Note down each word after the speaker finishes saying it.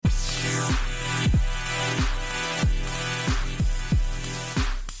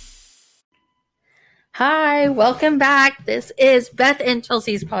Hi, welcome back. This is Beth and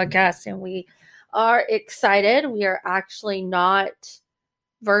Chelsea's podcast, and we are excited. We are actually not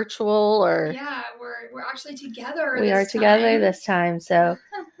virtual or we're actually together. We are together this time. So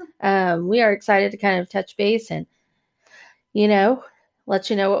we are excited to kind of touch base and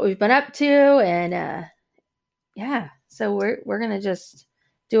let you know what we've been up to, and so we're gonna just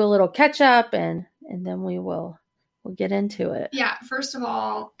do a little catch up and then we'll get into it. Yeah, first of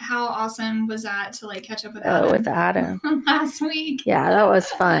all, how awesome was that to catch up with Adam last week? Yeah, that was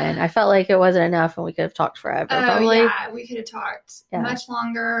fun. I felt like it wasn't enough and we could have talked forever. Probably. Yeah, we could have talked much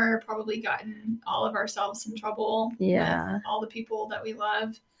longer, probably gotten all of ourselves in trouble with all the people that we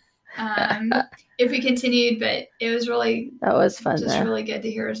love. If we continued, but it was that was fun. Just really good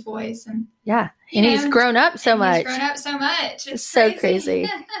to hear his voice, and he's grown up so much. It's so crazy.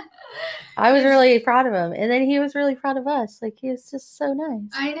 I was really proud of him, and then he was really proud of us. Like, he was just so nice.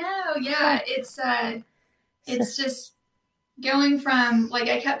 I know. Yeah, it's just going from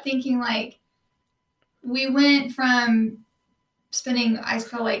I kept thinking we went from spending, I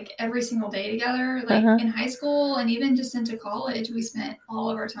feel every single day together, in high school and even just into college, we spent all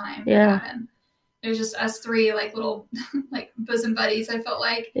of our time with him. It was just us three, little, bosom buddies, I felt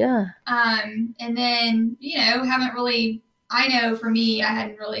like. Yeah. And then, I know for me, I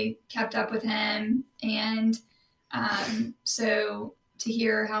hadn't really kept up with him. And so to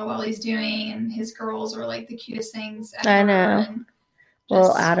hear how well he's doing, and his girls are the cutest things ever. I know.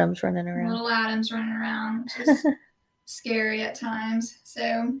 Little Adam's running around. Which is scary at times.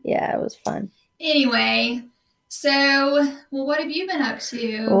 So yeah, it was fun. Anyway, so what have you been up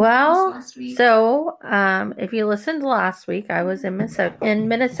to? Well, last week? So if you listened last week, I was in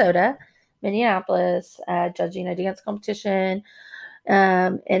Minneapolis, judging a dance competition,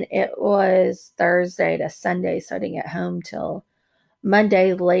 and it was Thursday to Sunday, so I didn't get home till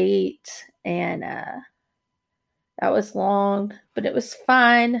Monday late, and that was long, but it was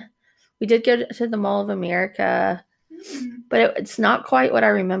fun. We did go to the Mall of America, but it's not quite what I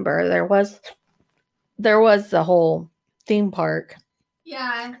remember. There was the whole theme park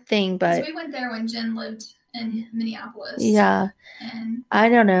thing, but we went there when Jen lived in Minneapolis. Yeah. And I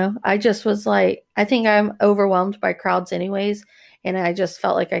don't know. I just was I think I'm overwhelmed by crowds anyways, and I just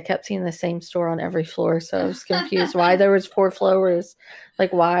felt like I kept seeing the same store on every floor, so I was confused why there was 4 floors,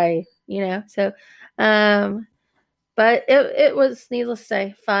 why, so but it was, needless to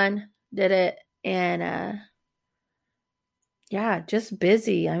say, fun. Did it, and just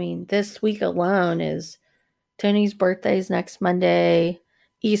busy. I mean, this week alone is Tony's birthday's next Monday.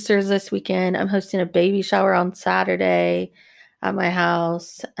 Easter's this weekend. I'm hosting a baby shower on Saturday at my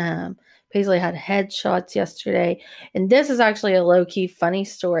house. Paisley had headshots yesterday. And this is actually a low-key funny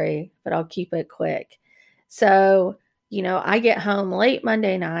story, but I'll keep it quick. So, I get home late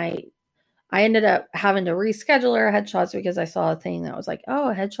Monday night. I ended up having to reschedule our headshots because I saw a thing that was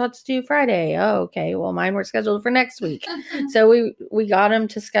headshots due Friday. Oh, okay. Well, mine were scheduled for next week. So we got them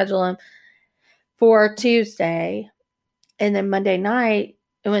to schedule them for Tuesday. And then Monday night,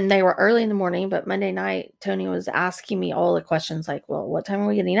 when they were early in the morning, but Monday night, Tony was asking me all the questions well, what time are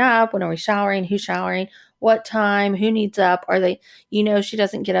we getting up? When are we showering? Who's showering? What time? Who needs up? Are they, she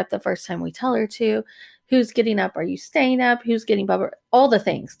doesn't get up the first time we tell her to. Who's getting up? Are you staying up? Who's getting bubble? All the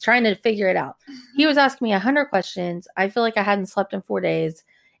things, trying to figure it out. He was asking me 100 questions. I feel like I hadn't slept in 4 days.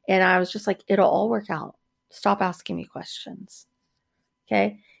 And I was just it'll all work out. Stop asking me questions.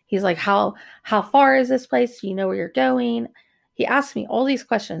 Okay. He's how far is this place? Do you know where you're going? He asked me all these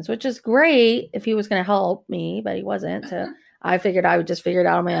questions, which is great if he was going to help me, but he wasn't. So I figured I would just figure it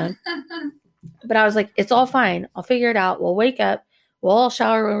out on my own. But I was it's all fine. I'll figure it out. We'll wake up. We'll all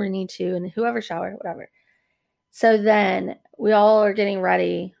shower when we need to, and whoever showered, whatever. So then we all are getting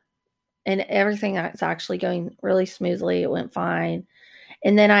ready, and everything is actually going really smoothly. It went fine.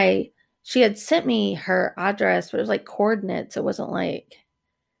 And then she had sent me her address, but it was coordinates. It wasn't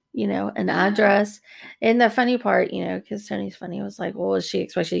an address. And the funny part, because Tony's funny, was well, was she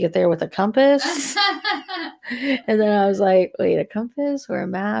expecting to get there with a compass? And then I was wait, a compass or a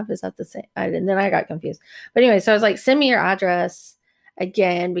map? Is that the same? And then I got confused. But anyway, so I was send me your address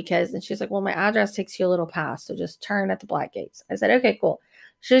again, and she's well, my address takes you a little past, so just turn at the black gates. I said, okay, cool.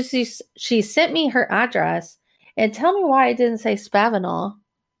 She sent me her address, and tell me why it didn't say Spavinal.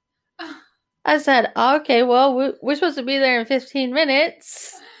 I said, okay, well, we're supposed to be there in 15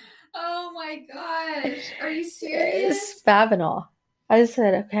 minutes. Oh my gosh. Are you serious? Spavinal. I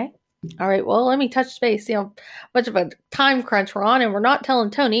said, okay. All right, well, let me touch base, see how much of a time crunch we're on, and we're not telling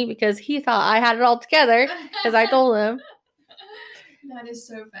Tony because he thought I had it all together because I told him. That is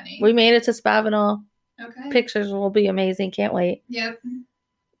so funny. We made it to Spavinal. Okay. Pictures will be amazing. Can't wait. Yep.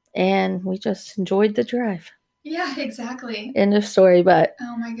 and we just enjoyed the drive. Yeah, exactly. End of story. But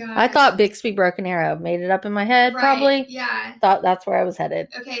oh my gosh, I thought Bixby Broken Arrow. Made it up in my head, right, probably. Yeah. Thought that's where I was headed.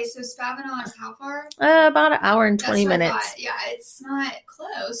 Okay, so Spavinaw is how far? About an hour and 20 minutes. Yeah, it's not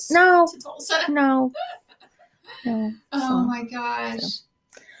close. No. To Tulsa. No. No. Oh my gosh. So.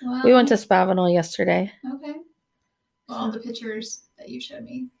 Well, we went to Spavinaw yesterday. Okay. Well, the pictures that you showed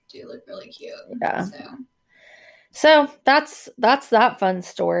me do look really cute. Yeah. So that's that fun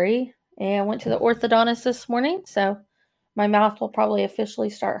story. And I went to the orthodontist this morning, so my mouth will probably officially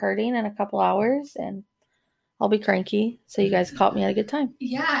start hurting in a couple hours, and I'll be cranky. So you guys caught me at a good time.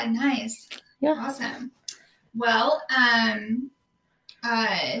 Yeah, nice. Yeah. Awesome. Well,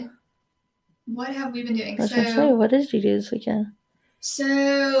 what have we been doing? What did you do this weekend?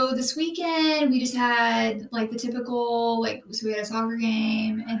 So this weekend we just had like the typical, so we had a soccer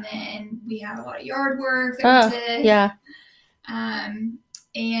game, and then we had a lot of yard work that we did. Yeah.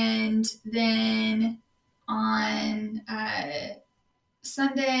 And then on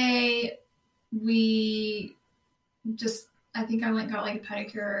Sunday we I think I went and got like a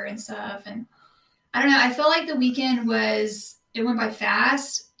pedicure and stuff, and I don't know, I feel like the weekend it went by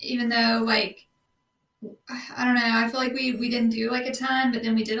fast, even though like I don't know, I feel like we didn't do like a ton, but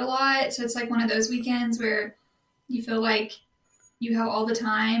then we did a lot. So it's like one of those weekends where you feel like you have all the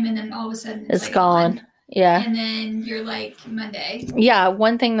time, and then all of a sudden it's like gone. Yeah. And then you're like Monday. Yeah.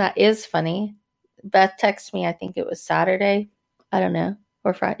 One thing that is funny, Beth texted me, I think it was Saturday. I don't know.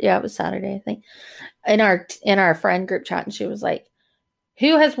 Or Friday. Yeah, it was Saturday, I think. In our friend group chat, and she was like,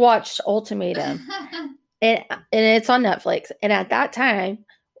 who has watched Ultimatum? and it's on Netflix. And at that time,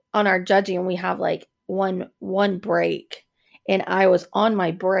 on our judging, we have like one break, and I was on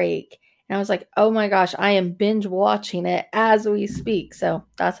my break, and I was like, oh my gosh, I am binge watching it as we speak. So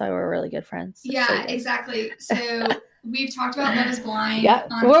that's why we're really good friends. Yeah, exactly. So we've talked about Love is Blind. Yeah,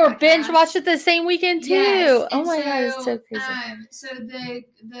 we're binge watched it the same weekend too. Yes. Oh my god, it's so crazy. So the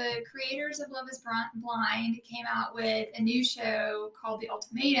creators of Love is Blind came out with a new show called The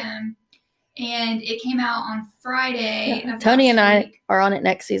Ultimatum, and it came out on Friday. Yeah. Tony and I are on it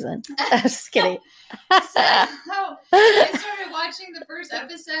next season. Just kidding. So I started watching the first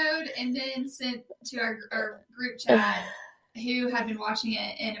episode and then sent to our group chat who had been watching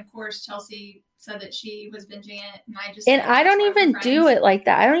it, and of course Chelsea said that she was binging it, and I don't even do it like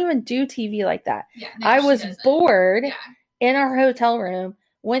that. I don't even do TV like that. Yeah, no, I was bored in our hotel room,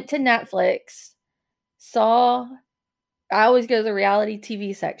 went to Netflix, I always go to the reality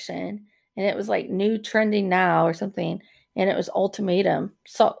TV section, and it was like new trending now or something, and it was Ultimatum.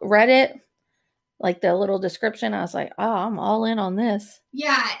 So read it, like the little description. I was like, oh, I'm all in on this.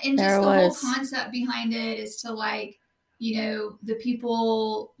 Yeah, and just the whole concept behind it is to like, the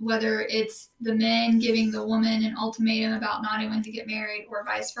people, whether it's the men giving the woman an ultimatum about not even to get married or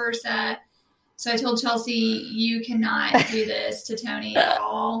vice versa. So I told Chelsea, you cannot do this to Tony at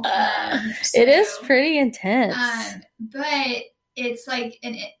all. It is pretty intense. But it's like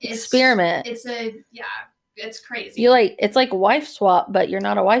an experiment. It's crazy. It's like wife swap, but you're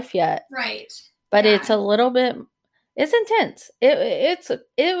not a wife yet. Right. But it's a little bit, it's intense.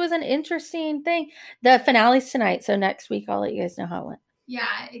 It was an interesting thing. The finale's tonight, so next week I'll let you guys know how it went.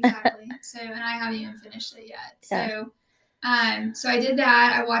 Yeah, exactly. And I haven't even finished it yet. So I did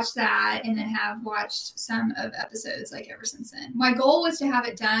that. I watched that, and then have watched some of episodes like ever since then. My goal was to have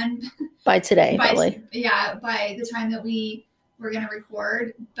it done by today, probably. Yeah, by the time that we were going to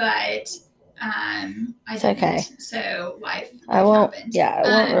record, but I didn't. Okay. So life happened. Yeah, I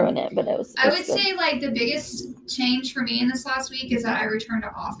won't ruin it, but it was. I would say like the biggest change for me in this last week is that I returned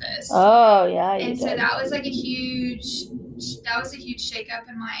to office. Oh yeah, and so that was like a huge shakeup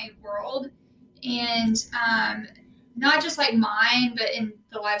in my world, and not just like mine, but in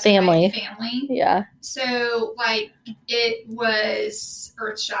the lives of my family. Yeah. So like it was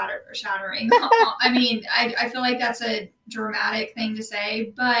earth shattering. I mean, I feel like that's a dramatic thing to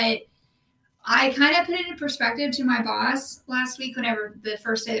say, but I kind of put it in perspective to my boss last week, whenever the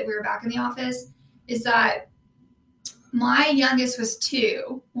first day that we were back in the office, is that my youngest was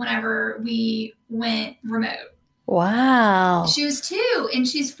 2 whenever we went remote. Wow. She was 2 and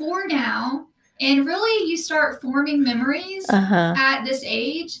she's 4 now. And really you start forming memories at this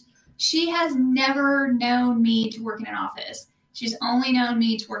age. She has never known me to work in an office. She's only known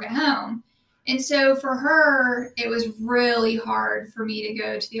me to work at home. And so for her, it was really hard for me to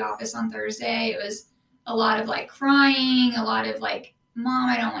go to the office on Thursday. It was a lot of like crying, a lot of like, Mom,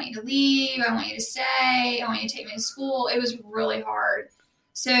 I don't want you to leave. I want you to stay. I want you to take me to school. It was really hard.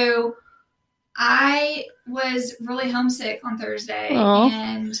 So I was really homesick on Thursday. Aww.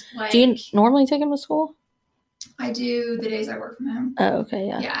 And like, do you normally take him to school? I do the days I work from home. Oh, okay,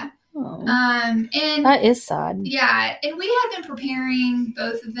 yeah. Yeah. Oh. And that is sad. Yeah, and we have been preparing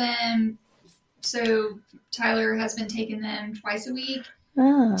both of them. So Tyler has been taking them twice a week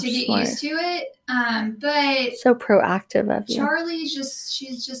to get used to it. But so proactive of you. Charlie's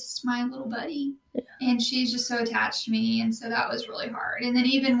she's just my little buddy. Yeah. And she's just so attached to me. And so that was really hard. And then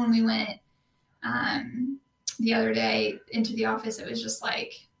even when we went the other day into the office, it was just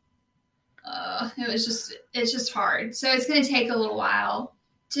like, it's just hard. So it's going to take a little while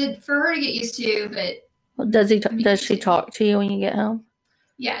for her to get used to, but does she talk to you when you get home?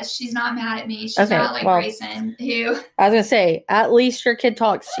 Yes, she's not mad at me. She's not like Grayson, who... I was going to say, at least your kid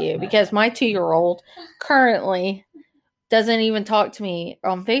talks to you, because my 2-year-old currently doesn't even talk to me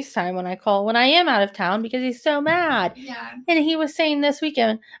on FaceTime when I call when I am out of town, because he's so mad. Yeah. And he was saying this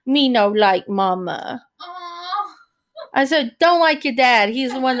weekend, me no like mama. Aww. I said, don't like your dad.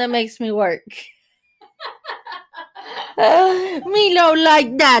 He's the one that makes me work. Me no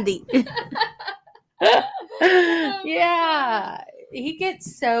like daddy. Yeah. He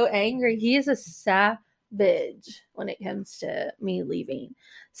gets so angry. He is a savage when it comes to me leaving.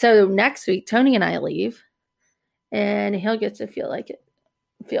 So next week, Tony and I leave, and he'll get to feel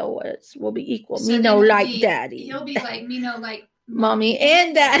what we'll be equal. So me no like daddy. He'll be like, me no like mommy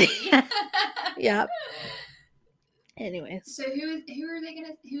and daddy. Yep. Anyways. So who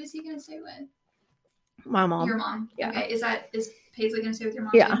is he gonna stay with? My mom. Your mom. Yeah. Okay. Is Paisley gonna stay with your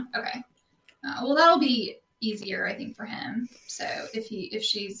mom? Yeah. Too? Okay. Well, that'll be easier, I think, for him. So if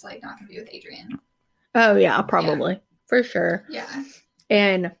she's like not gonna be with Adrian. Oh yeah, probably. Yeah. For sure. Yeah.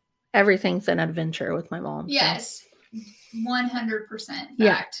 And everything's an adventure with my mom. Yes. 100% fact.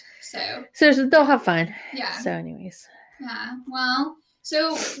 Yeah. So they'll have fun. Yeah. So anyways. Yeah. Well,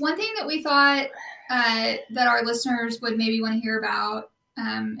 so one thing that we thought that our listeners would maybe want to hear about,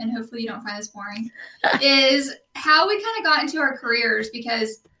 and hopefully you don't find this boring, is how we kind of got into our careers,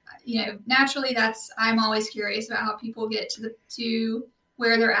 because, naturally I'm always curious about how people get to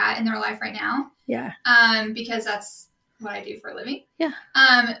where they're at in their life right now. Yeah. Because that's what I do for a living. Yeah.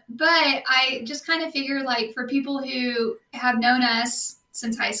 But I just kind of figured, like, for people who have known us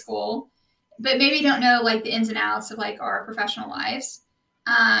since high school, but maybe don't know like the ins and outs of like our professional lives.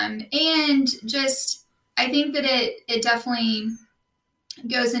 And just, I think that it definitely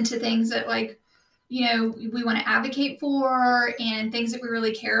goes into things that, like, we want to advocate for and things that we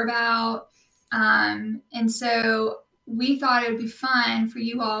really care about. And so we thought it would be fun for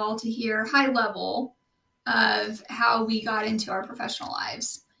you all to hear high level of how we got into our professional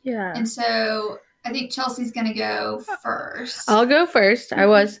lives. Yeah. And so I think Chelsea's going to go first. I'll go first.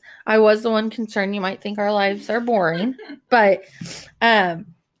 Mm-hmm. I was the one concerned. You might think our lives are boring, but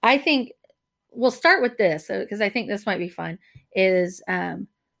I think we'll start with this, because I think this might be fun. Is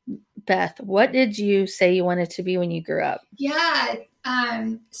Beth, what did you say you wanted to be when you grew up? Yeah.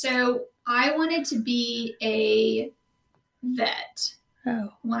 So I wanted to be a vet. Oh.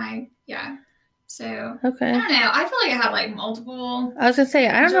 So, okay. I don't know. I feel like I had like multiple. I was going to say,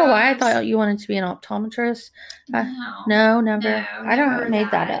 I don't know why I thought you wanted to be an optometrist. No, never. No, I don't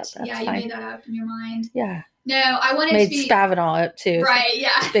made that up. That's you fine. made that up in your mind. Yeah. No, I wanted to be. Made Spavinol up too. Right,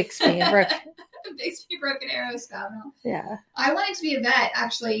 yeah. Bixby Broken Arrow, Spavinol. Yeah. I wanted to be a vet,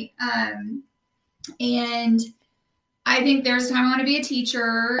 actually. And I think there's a time I want to be a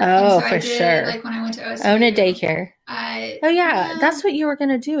teacher. Oh, and so for I did, sure. Like when I went to OSU. Own a daycare. That's what you were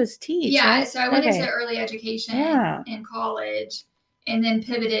going to do, is teach. Yeah, right? So I went into early education in college, and then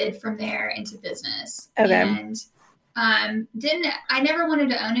pivoted from there into business. Okay. And I never wanted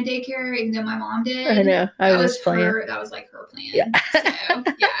to own a daycare, even though my mom did. I know. I was playing. That was like her plan. Yeah. So,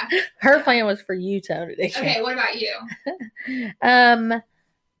 yeah. Her plan was for you to own a daycare. Okay, what about you?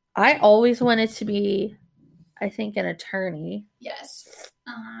 I always wanted to be, I think, an attorney. Yes.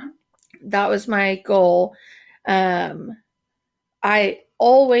 Uh-huh. That was my goal. I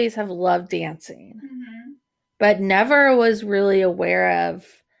always have loved dancing, but never was really aware of,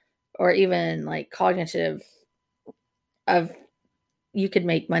 or even like cognitive of, you could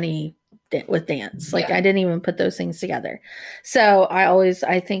make money with dance. Like, I didn't even put those things together. So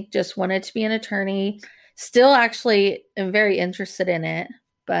I think just wanted to be an attorney. Still actually am very interested in it,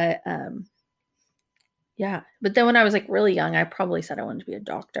 but yeah. But then when I was like really young, I probably said I wanted to be a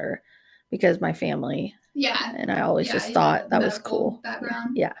doctor, because my family. Yeah. And I always just thought that was cool.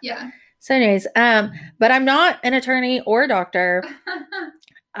 Background. Yeah. Yeah. So anyways, but I'm not an attorney or a doctor.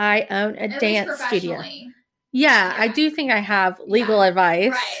 I own a dance studio. Yeah, I do think I have legal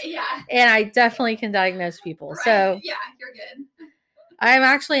advice. Right, yeah. And I definitely can diagnose people. Right. So yeah, you're good. I'm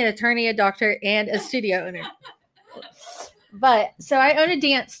actually an attorney, a doctor, and a studio owner. But so I own a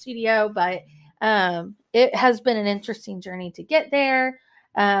dance studio, but it has been an interesting journey to get there.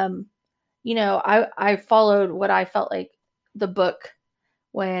 I followed what I felt like the book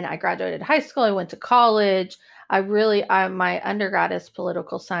when I graduated high school. I went to college. My undergrad is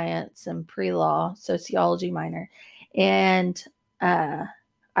political science and pre-law sociology minor. And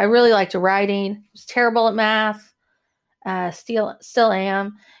I really liked writing. I was terrible at math. Still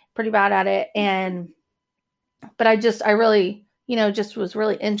am pretty bad at it. But I really, just was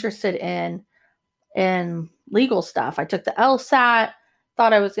really interested in legal stuff. I took the LSAT,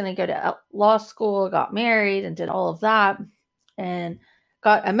 thought I was going to go to law school, got married and did all of that, and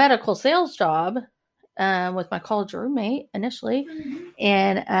got a medical sales job with my college roommate initially. Mm-hmm.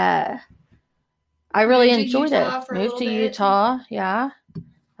 And I really enjoyed it. Moved to Utah. Yeah.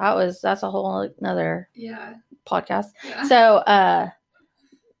 That's a whole another podcast. Yeah. So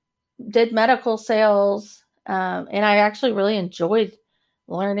did medical sales, and I actually really enjoyed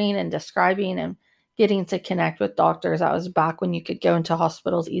learning and describing and getting to connect with doctors. That was back when you could go into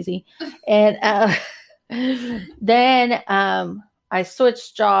hospitals easy. And then I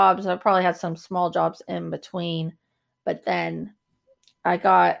switched jobs. I probably had some small jobs in between, but then I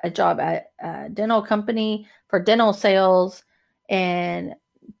got a job at a dental company for dental sales and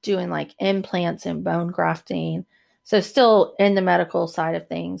doing like implants and bone grafting. So still in the medical side of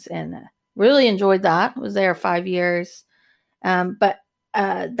things, and really enjoyed that. Was there 5 years. But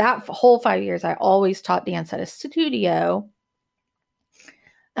that whole 5 years, I always taught dance at a studio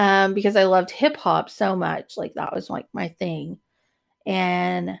because I loved hip hop so much. Like that was like my thing.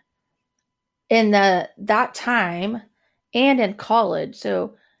 And in that time and in college.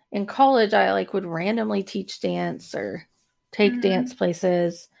 So in college, I like would randomly teach dance or take dance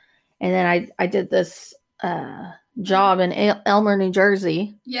places. And then I did this job in Elmer, New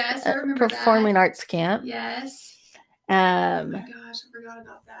Jersey. Yes, I remember performing arts camp. Yes. Oh my gosh, I forgot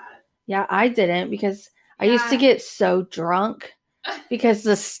about that. Yeah, I didn't because I used to get so drunk because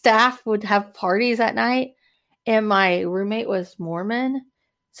the staff would have parties at night, and my roommate was Mormon,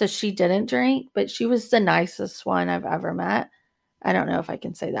 so she didn't drink, but she was the nicest one I've ever met. I don't know if I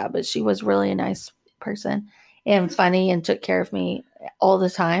can say that, but she was really a nice person and funny and took care of me all the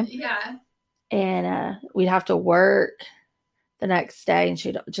time. Yeah. And we'd have to work the next day, and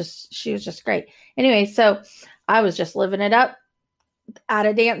she was just great. Anyway, so I was just living it up at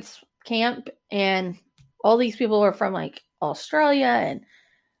a dance camp, and all these people were from like Australia, and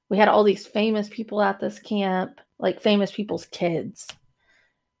we had all these famous people at this camp, like famous people's kids.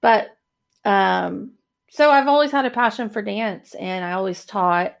 But so I've always had a passion for dance, and I always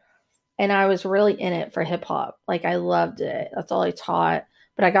taught, and I was really in it for hip hop. Like I loved it. That's all I taught.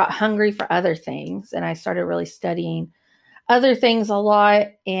 But I got hungry for other things, and I started really studying other things a lot,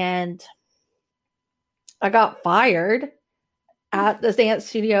 and I got fired at the dance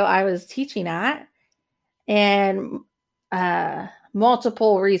studio I was teaching at, and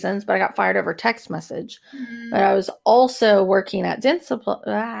multiple reasons, but I got fired over text message. But I was also working at Dent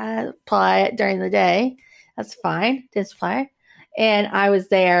Supply during the day. That's fine, Dent Supply. And I was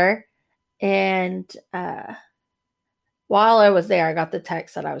there, and while I was there, I got the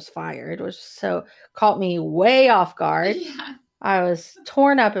text that I was fired, which caught me way off guard. Yeah. I was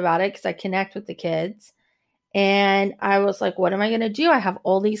torn up about it because I connect with the kids. And I was like, what am I going to do? I have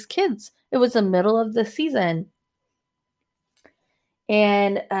all these kids. It was the middle of the season.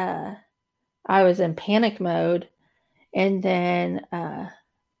 And I was in panic mode. And then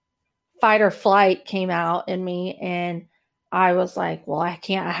fight or flight came out in me. And I was like, well, I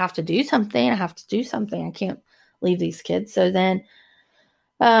have to do something. I can't leave these kids. So then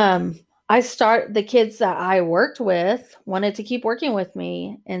the kids that I worked with wanted to keep working with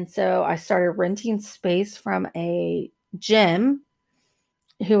me. And so I started renting space from a gym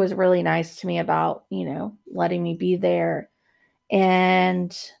who was really nice to me about, letting me be there.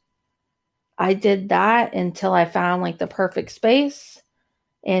 And I did that until I found like the perfect space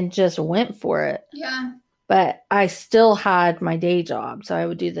and just went for it. Yeah. But I still had my day job. So I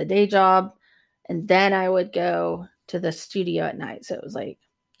would do the day job, and then I would go to the studio at night. So it was like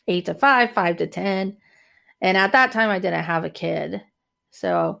 8 to 5, 5 to 10. And at that time I didn't have a kid.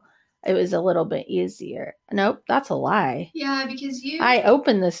 So it was a little bit easier. Nope, that's a lie. Yeah, because I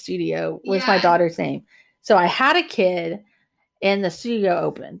opened the studio with my daughter's name. So I had a kid, and the studio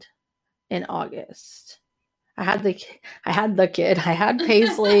opened in August. I had the kid. I had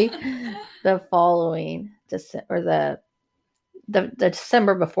Paisley the following December, the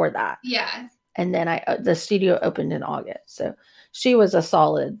December before that. Yeah. And then the studio opened in August. So she was a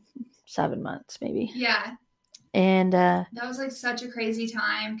solid 7 months, maybe. Yeah. And that was like such a crazy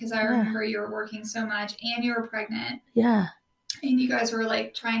time because I remember you were working so much and you were pregnant. Yeah. And you guys were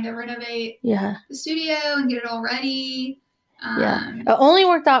like trying to renovate the studio and get it all ready. It only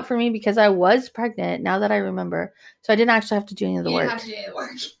worked out for me because I was pregnant, now that I remember. So I didn't actually have to do any of the work. You didn't have to do any of the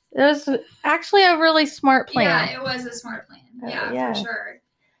work. It was actually a really smart plan. Yeah, it was a smart plan. Yeah, for sure.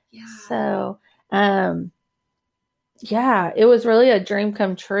 Yeah. So, it was really a dream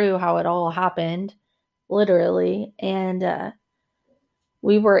come true how it all happened, literally. And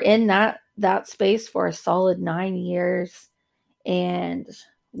we were in that space for a solid 9 years and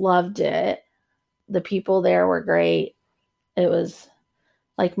loved it. The people there were great. It was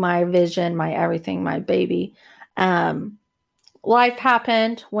like my vision, my everything, my baby. Life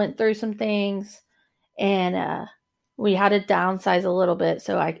happened, went through some things, and we had to downsize a little bit.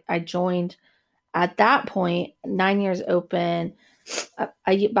 So I joined at that point, 9 years open,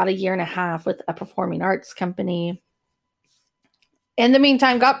 about a year and a half with a performing arts company. In the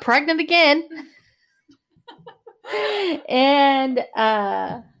meantime, got pregnant again. And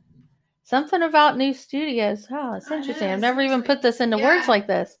something about new studios. Oh, it's interesting. I've never even put this into words like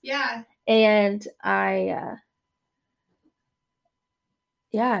this. Yeah. And so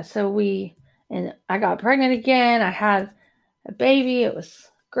I got pregnant again. I had a baby. It was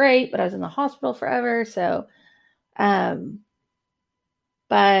great, but I was in the hospital forever. So,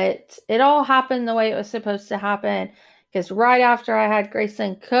 but it all happened the way it was supposed to happen, because right after I had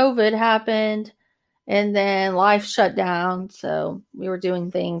Grayson, COVID happened, and then life shut down. So we were doing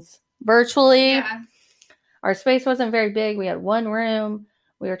things virtually. Yeah. Our space wasn't very big. We had one room.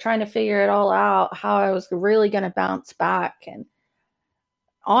 We were trying to figure it all out, how I was really going to bounce back. And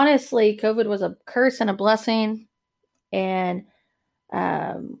honestly, COVID was a curse and a blessing. And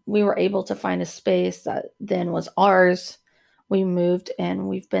we were able to find a space that then was ours. We moved and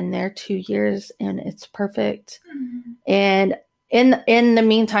we've been there 2 years and it's perfect. Mm-hmm. And in the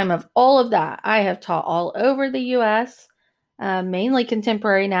meantime of all of that, I have taught all over the U.S., mainly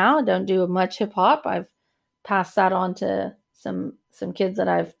contemporary now. I don't do much hip hop. I've passed that on to some kids that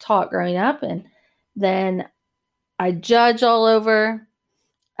I've taught growing up. And then I judge all over.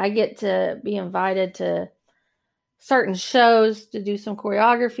 I get to be invited to certain shows to do some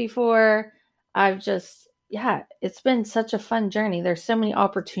choreography for. It's been such a fun journey. There's so many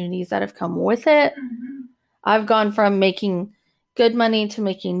opportunities that have come with it. Mm-hmm. I've gone from making good money to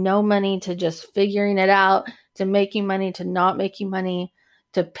making no money to just figuring it out to making money to not making money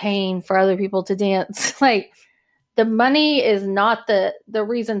to paying for other people to dance. Like, the money is not the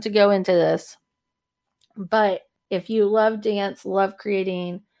reason to go into this. But if you love dance, love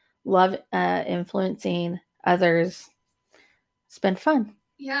creating, love influencing others, it's been fun.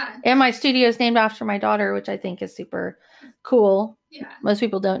 Yeah. And my studio is named after my daughter, which I think is super cool. Yeah. Most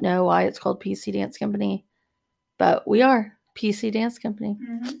people don't know why it's called PC Dance Company, but we are PC Dance Company.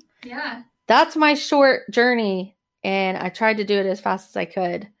 Mm-hmm. Yeah. That's my short journey, and I tried to do it as fast as I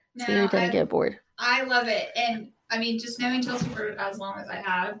could so you didn't get bored. I love it. And I mean, just knowing Chelsea for as long as I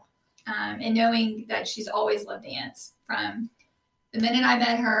have, and knowing that she's always loved dance from the minute I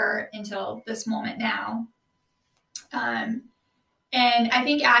met her until this moment now. And I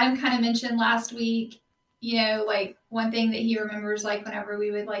think Adam kind of mentioned last week, like one thing that he remembers, like whenever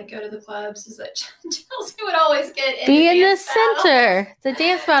we would like go to the clubs, is that Chelsea would always be in the center, the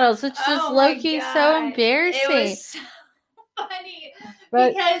dance battles, which is low-key so embarrassing. It was so funny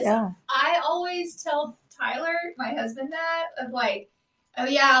because I always tell Tyler, my husband, that of like, oh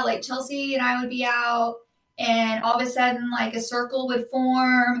yeah, like Chelsea and I would be out, and all of a sudden, like a circle would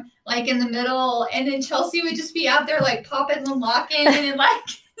form, like in the middle, and then Chelsea would just be out there, like popping and locking, and like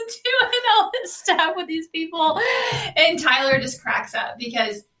doing all this stuff with these people. And Tyler just cracks up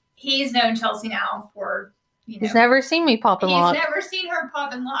because he's known Chelsea now for, he's never seen me pop and lock. He's never seen her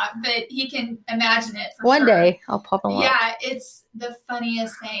pop and lock, but he can imagine it for One day I'll pop and lock. Yeah, it's the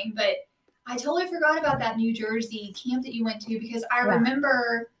funniest thing. But I totally forgot about that New Jersey camp that you went to, because I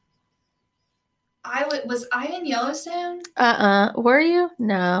remember. Was I in Yellowstone? Were you?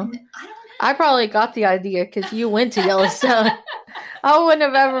 No. I don't know. I probably got the idea because you went to Yellowstone. I wouldn't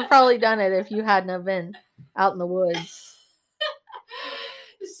have ever probably done it if you hadn't have been out in the woods.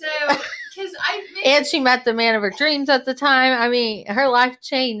 So, because and she met the man of her dreams at the time. I mean, her life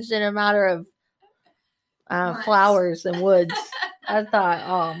changed in a matter of flowers and woods. I thought,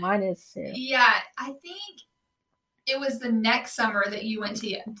 oh, mine is too. Yeah, I think it was the next summer that you went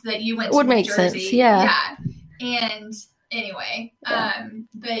to would make New Jersey. Sense, yeah. And anyway,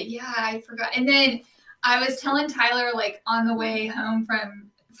 but yeah, I forgot. And then I was telling Tyler, like on the way home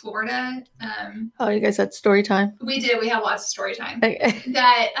from Florida. You guys had story time? We did. We had lots of story time. Okay.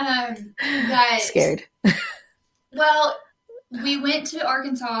 That scared. Well, we went to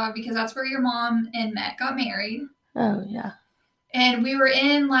Arkansas because that's where your mom and Matt got married. Oh yeah. And we were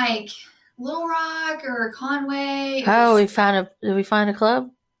in like Little Rock or Conway. Did we find a club?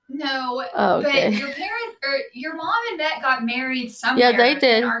 No, okay. But your mom and Beth got married somewhere. Yeah, they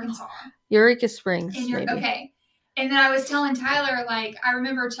did. In Arkansas. Eureka Springs. Maybe. Okay. And then I was telling Tyler, like, I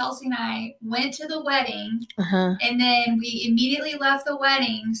remember Chelsea and I went to the wedding, and then we immediately left the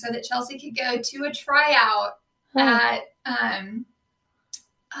wedding so that Chelsea could go to a tryout at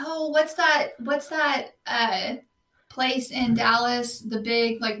what's that place in Dallas, the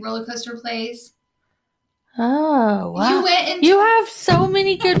big like roller coaster place. Oh, wow. You have so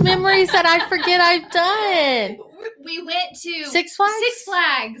many good memories that I forget I've done. We went to Six Flags? Six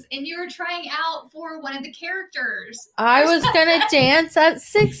Flags, and you were trying out for one of the characters. I was going to dance at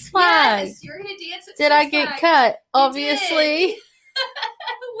Six Flags. Yes, you were going to dance at Six Flags. Did I get cut? Obviously.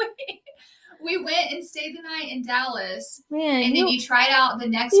 We went and stayed the night in Dallas. Man, and then you tried out the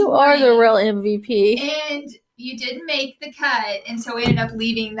next morning. You are the real MVP. And you didn't make the cut, and so we ended up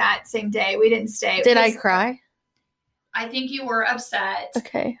leaving that same day. We didn't stay. Did I cry? I think you were upset.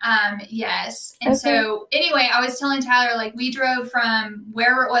 Okay. Yes. And so anyway, I was telling Tyler, like, we drove from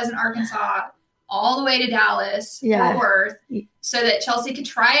wherever it was in Arkansas all the way to Dallas, Fort Worth, so that Chelsea could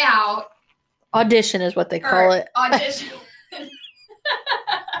try out. Audition is what they call it. Audition.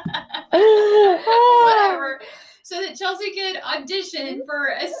 Whatever. So that Chelsea could audition for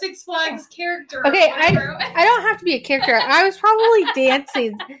a Six Flags character. Okay, I don't have to be a character. I was probably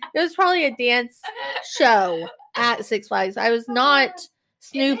dancing. It was probably a dance show at Six Flags. I was not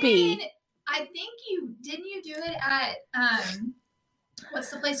Snoopy. I think didn't you do it at what's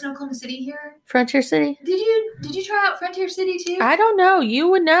the place in Oklahoma City here? Frontier City. Did you try out Frontier City too? I don't know. You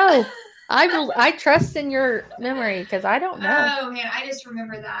would know. I trust in your memory because I don't know. Oh man, I just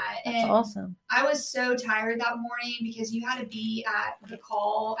remember that. That's awesome. I was so tired that morning because you had to be at the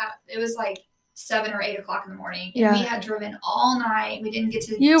call. It was like 7 or 8 o'clock in the morning, and we had driven all night. We didn't get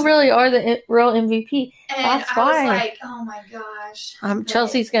to. You really are the real MVP. And That's I why. was like, oh my gosh.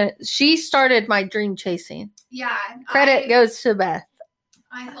 Chelsea's she started my dream chasing. Yeah. Credit goes to Beth.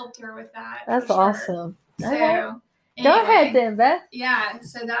 I helped her with that. That's awesome. So anyway. Go ahead then, Beth. Yeah.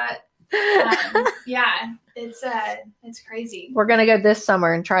 So that. It's crazy. We're gonna go this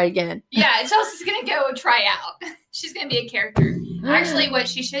summer and try again. Yeah, Chelsea's gonna go try out. She's gonna be a character. Actually, what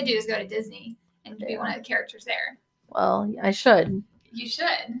she should do is go to Disney and be one of the characters there. Well, I should. You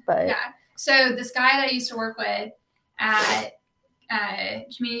should. But yeah. So this guy that I used to work with at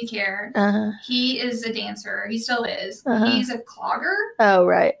community care, he is a dancer. He still is. He's a clogger. Oh,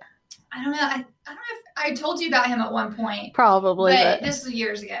 right. I don't know. I don't know if I told you about him at one point. Probably, but this was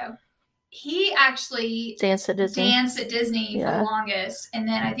years ago. He actually danced at Disney for the longest, and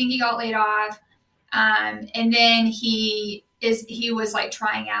then I think he got laid off. And then he was like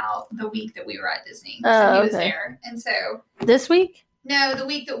trying out the week that we were at Disney, so he was there. And so this week? No, the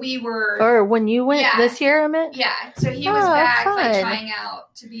week that we were, or when you went this year. I meant. Yeah, so he was back like trying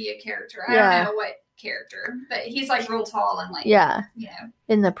out to be a character. I don't know what character, but he's like real tall and like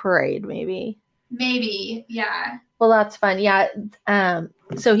in the parade maybe. Yeah. Well, that's fun. Yeah.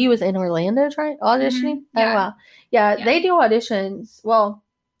 So he was in Orlando auditioning. Mm-hmm. Yeah. Oh wow. Yeah, they do auditions. Well,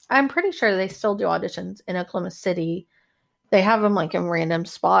 I'm pretty sure they still do auditions in Oklahoma City. They have them like in random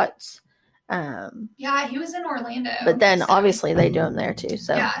spots. Yeah, he was in Orlando. But then obviously they do them there too.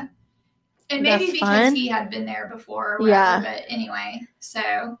 So yeah. And maybe because he had been there before. Or whatever, but anyway,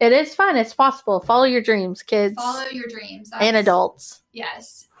 so it is fun. It's possible. Follow your dreams, kids. Follow your dreams. And adults.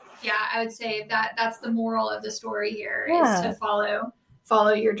 Yes. Yeah, I would say that's the moral of the story here is to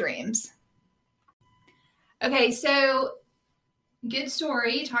follow your dreams. Okay, so good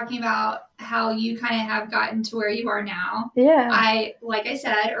story talking about how you kind of have gotten to where you are now. Yeah. Like I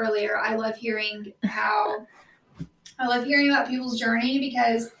said earlier, I love hearing about people's journey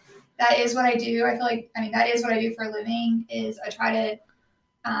because that is what I do. That is what I do for a living is I try to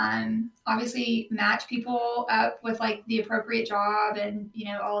obviously match people up with like the appropriate job and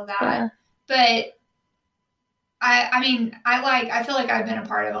all of that. Yeah. But I feel like I've been a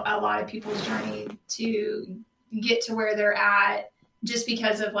part of a lot of people's journey to get to where they're at just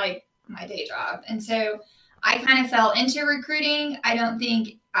because of like my day job. And so I kind of fell into recruiting. I don't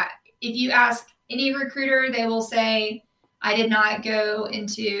think if you ask any recruiter, they will say I did not go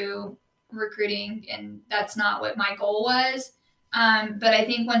into recruiting and that's not what my goal was. But I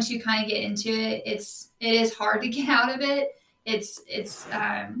think once you kind of get into it, it is hard to get out of it.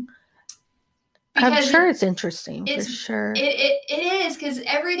 I'm sure it's interesting for sure. It is because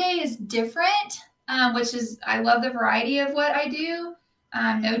every day is different, which is, I love the variety of what I do.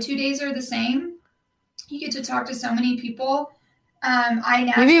 No 2 days are the same. You get to talk to so many people.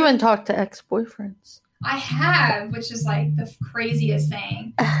 You've even talked to ex-boyfriends. I have, which is like the craziest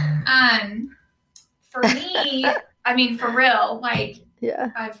thing. For me, I mean, for real, like,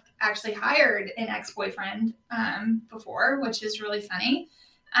 yeah. I've actually hired an ex-boyfriend before, which is really funny.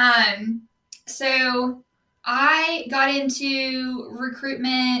 So I got into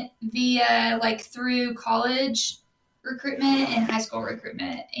recruitment via like through college recruitment and high school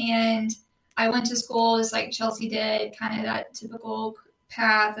recruitment. And I went to school just like Chelsea did, kind of that typical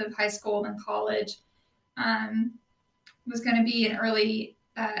path of high school and college. Was going to be an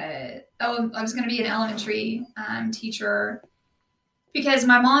I was going to be an elementary teacher because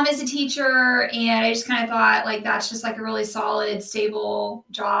my mom is a teacher, and I just kind of thought like that's just like a really solid, stable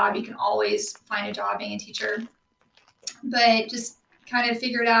job. You can always find a job being a teacher, but just kind of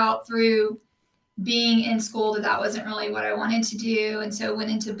figured out through being in school that wasn't really what I wanted to do, and so went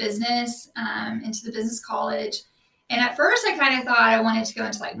into business, into the business college. And at first, I kind of thought I wanted to go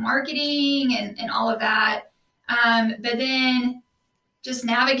into like marketing and all of that, but then just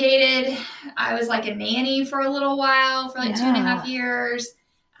navigated. I was like a nanny for a little while, for like 2.5 years.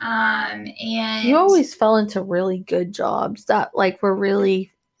 And you always fell into really good jobs that like were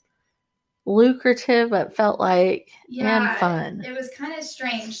really lucrative, but felt like and fun. It was kind of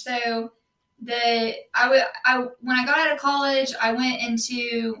strange. So when I got out of college, I went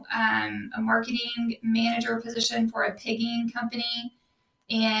into a marketing manager position for a pigging company,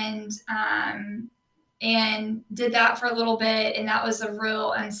 and did that for a little bit, and that was a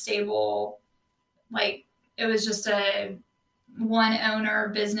real unstable, like it was just a one owner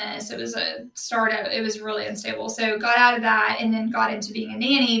business. It was a startup. It was really unstable. So got out of that and then got into being a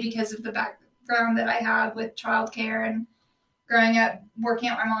nanny because of the background that I had with childcare and growing up working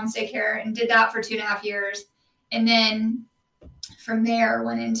at my mom's daycare, and did that for 2.5 years. And then from there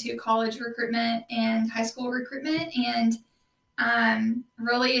went into college recruitment and high school recruitment, and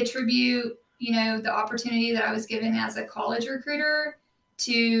really attribute, the opportunity that I was given as a college recruiter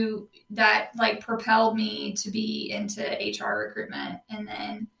to that, like, propelled me to be into HR recruitment, and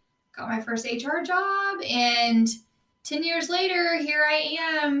then got my first HR job. And 10 years later, here I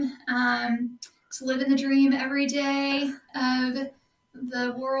am, just living the dream every day of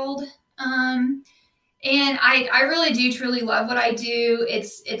the world. And I really do truly love what I do.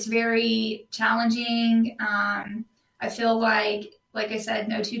 It's very challenging. I feel like I said,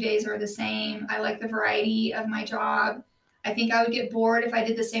 no 2 days are the same. I like the variety of my job. I think I would get bored if I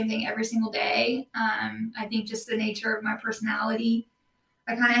did the same thing every single day. I think just the nature of my personality,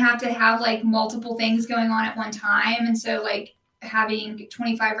 I kind of have to have like multiple things going on at one time. And so like having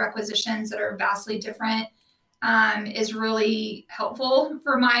 25 requisitions that are vastly different is really helpful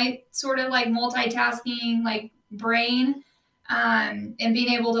for my sort of like multitasking like brain, and being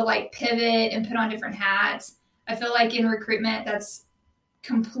able to like pivot and put on different hats. I feel like in recruitment, that's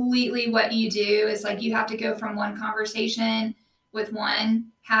completely what you do, is like you have to go from one conversation with one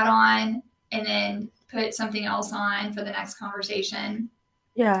hat on and then put something else on for the next conversation.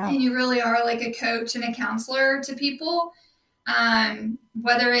 Yeah. And you really are like a coach and a counselor to people,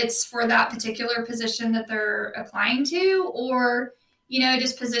 whether it's for that particular position that they're applying to, or,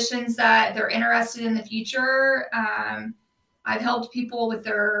 just positions that they're interested in the future. I've helped people with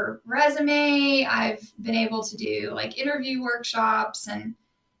their resume. I've been able to do like interview workshops and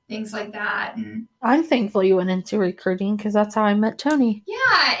things like that. And I'm thankful you went into recruiting, because that's how I met Tony.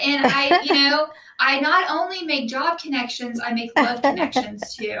 Yeah. And I not only make job connections, I make love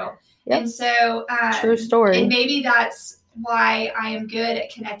connections too. Yep. And so, true story. And maybe that's why I am good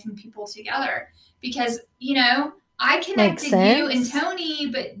at connecting people together, because, I connected you and Tony,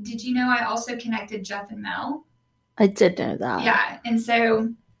 but did you know I also connected Jeff and Mel? I did know that. Yeah. And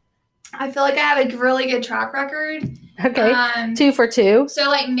so I feel like I have a really good track record. Okay. 2 for 2. So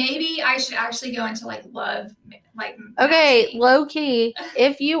like maybe I should actually go into like love, like okay, low key.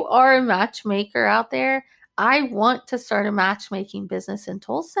 If you are a matchmaker out there, I want to start a matchmaking business in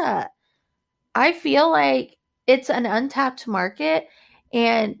Tulsa. I feel like it's an untapped market,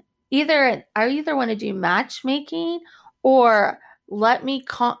 and I either want to do matchmaking or let me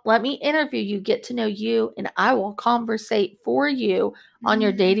interview you, get to know you, and I will conversate for you on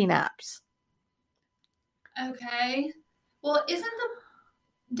your dating apps. Okay. Well,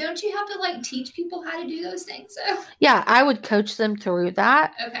 don't you have to like teach people how to do those things though? Yeah, I would coach them through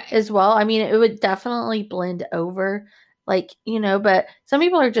that as well. I mean, it would definitely blend over, like, but some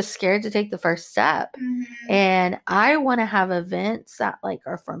people are just scared to take the first step. Mm-hmm. And I want to have events that like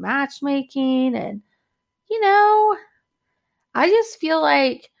are for matchmaking, and, I just feel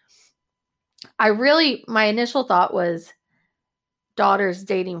like my initial thought was daughters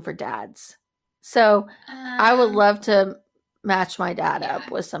dating for dads. So I would love to match my dad up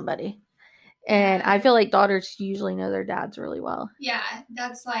with somebody. And I feel like daughters usually know their dads really well. Yeah,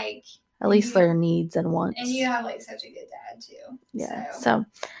 that's like at least their needs and wants. And you have like such a good dad too. Yeah. So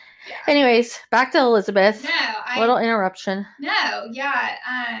yeah. Anyways, back to Elizabeth. Little interruption. No, yeah.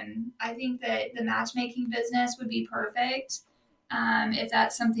 I think that the matchmaking business would be perfect. If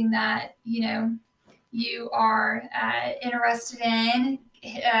that's something that, you are interested in,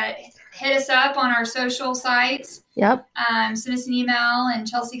 hit us up on our social sites. Yep. Send us an email and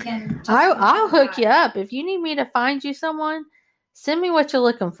Chelsea can. I'll hook you up. If you need me to find you someone, send me what you're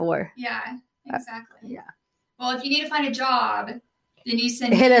looking for. Yeah, exactly. Yeah. Well, if you need to find a job, then you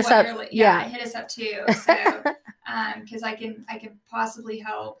send hit us up. Hit us up too. So, because I can possibly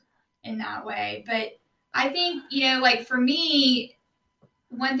help in that way. But I think, like for me,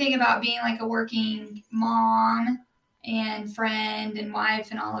 one thing about being like a working mom and friend and wife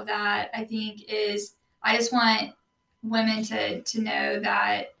and all of that, I think is I just want women to know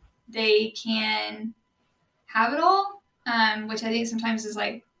that they can have it all, which I think sometimes is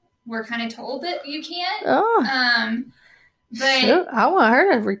like we're kind of told that you can't. Oh. But shoot, I want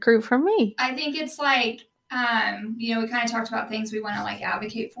her to recruit for me. I think it's like, we kind of talked about things we want to like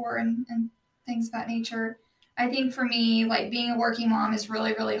advocate for and things of that nature. I think for me, like being a working mom is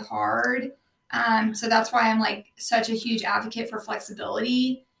really, really hard. So that's why I'm like such a huge advocate for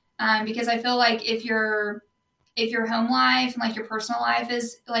flexibility. Because I feel like if your home life and like your personal life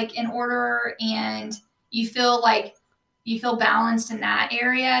is like in order and you feel balanced in that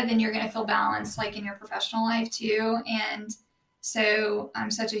area, then you're going to feel balanced like in your professional life too. And so I'm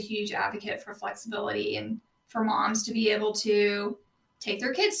such a huge advocate for flexibility and for moms to be able to take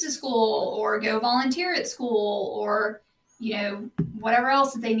their kids to school or go volunteer at school or, whatever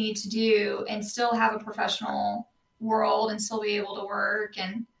else that they need to do and still have a professional world and still be able to work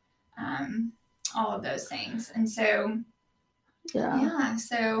and all of those things. And so,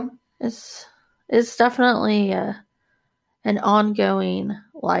 so it's definitely an ongoing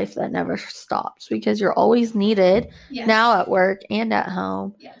life that never stops because you're always needed now at work and at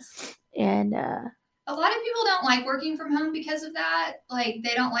home. Yes. And a lot of people don't like working from home because of that. Like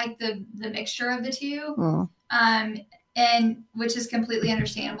they don't like the mixture of the two. And which is completely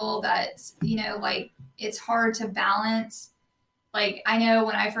understandable that, like it's hard to balance. Like I know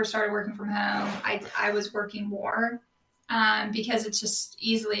when I first started working from home, I was working more because it's just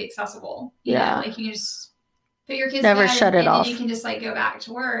easily accessible. You know, like you can just put your kids never to bed shut it off. Then you can just like go back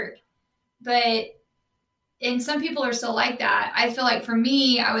to work. And some people are still like that. I feel like for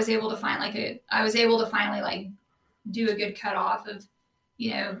me, I was able to finally like do a good cutoff of,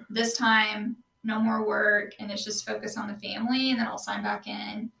 this time, no more work, and it's just focus on the family, and then I'll sign back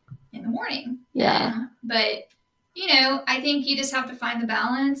in the morning. Yeah. But, I think you just have to find the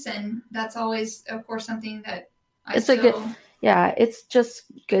balance, and that's always, of course, something that it's just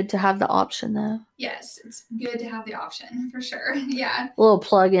good to have the option, though. Yes, it's good to have the option, for sure. Yeah. A little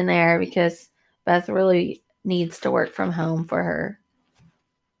plug in there, because Beth really needs to work from home for her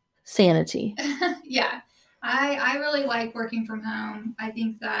sanity. Yeah. I really like working from home. I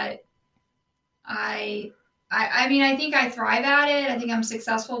think that I think I thrive at it. I think I'm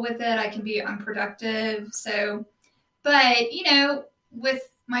successful with it. I'm productive. So, but, with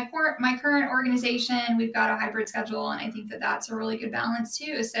my current organization, we've got a hybrid schedule, and I think that that's a really good balance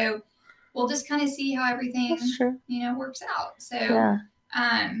too. So we'll just kind of see how everything, works out. So,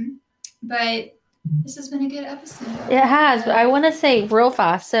 but this has been a good episode. It has, but I want to say real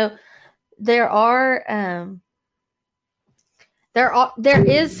fast. So there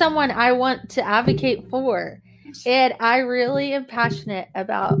is someone I want to advocate for, and I really am passionate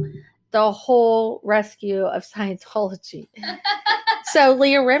about the whole rescue of Scientology. So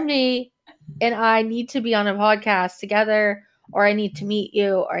Leah Remney and I need to be on a podcast together, or I need to meet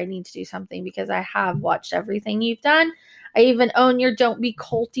you, or I need to do something, because I have watched everything you've done. I even own your Don't Be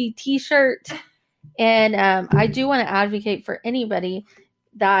Culty t-shirt. And I do want to advocate for anybody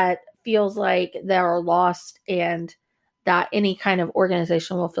that feels like they're lost and that any kind of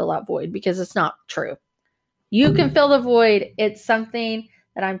organization will fill that void, because it's not true. You can fill the void. It's something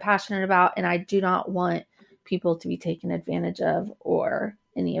that I'm passionate about, and I do not want people to be taken advantage of or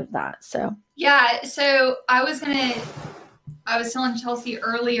any of that. So yeah, so I was telling Chelsea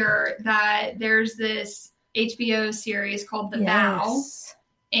earlier that there's this HBO series called The Vow.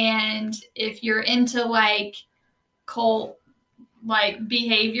 And if you're into like cult like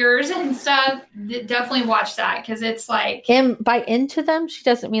behaviors and stuff, definitely watch that, because it's like, and by into them, she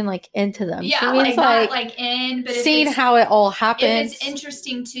doesn't mean like into them. Yeah, she means like in, but seeing how it all happens. If it's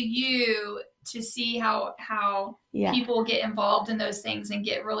interesting to you to see how people get involved in those things and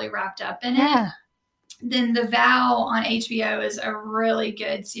get really wrapped up in it, then The Vow on HBO is a really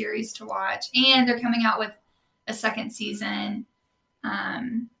good series to watch. And they're coming out with a second season,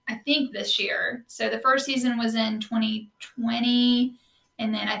 I think this year. So the first season was in 2020,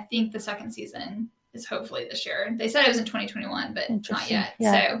 and then I think the second season is hopefully this year. They said it was in 2021, but not yet.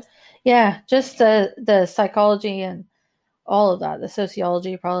 Yeah. So yeah, just the psychology and all of that, the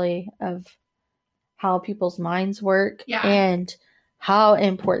sociology probably of how people's minds work, and how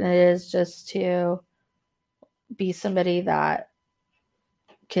important it is just to be somebody that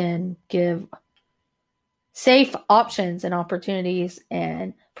can give safe options and opportunities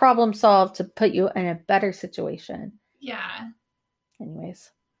and problem solve to put you in a better situation. Yeah.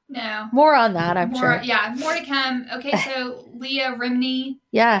 Anyways. No. More on that, I'm sure. Yeah, more to come. Okay, so Leah Rimney.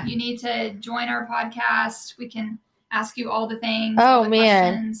 Yeah. You need to join our podcast. We can ask you all the things. Oh, all the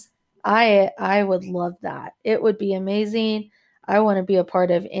man. Questions. I would love that. It would be amazing. I want to be a part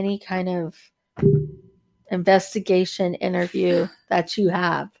of any kind of investigation interview that you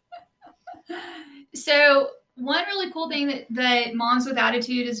have. So one really cool thing that Moms with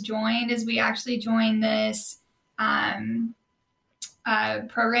Attitude has joined is we actually joined this program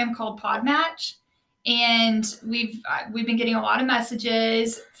called Podmatch, and we've been getting a lot of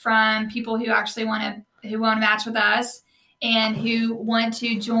messages from people who actually want to match with us and who want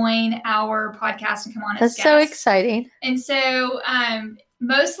to join our podcast and come on as guests. That's so exciting. And so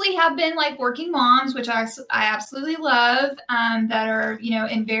mostly have been like working moms, which I absolutely love, that are,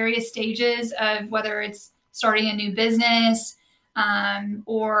 in various stages of whether it's starting a new business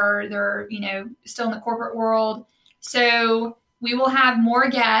or they're, still in the corporate world. So we will have more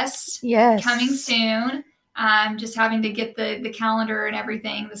guests coming soon. Just having to get the calendar and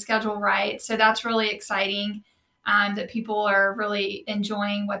everything, the schedule right. So that's really exciting. That people are really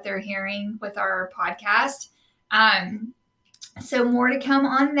enjoying what they're hearing with our podcast. So more to come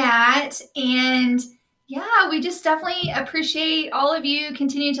on that. And yeah, we just definitely appreciate all of you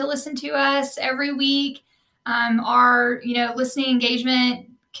continue to listen to us every week. Our, listening engagement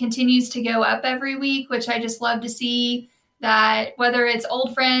continues to go up every week, which I just love to see. That whether it's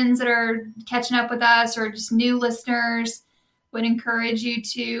old friends that are catching up with us or just new listeners, would encourage you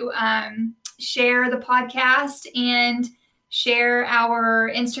to share the podcast and share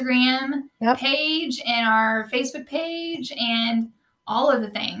our Instagram page and our Facebook page and all of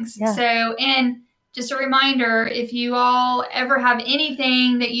the things. Yeah. So, and just a reminder, if you all ever have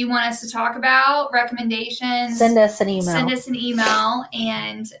anything that you want us to talk about, recommendations, send us an email,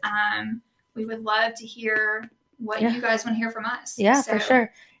 and we would love to hear what you guys want to hear from us. Yeah, for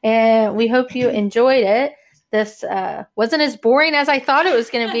sure. And we hope you enjoyed it. This wasn't as boring as I thought it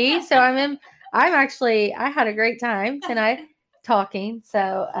was going to be. So I had a great time tonight talking.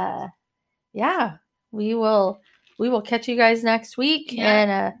 So we will catch you guys next week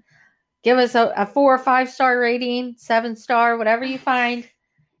and give us a 4 or 5 star rating, 7 star, whatever you find.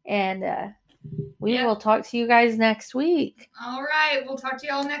 And we will talk to you guys next week. All right. We'll talk to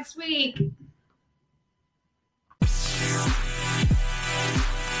you all next week.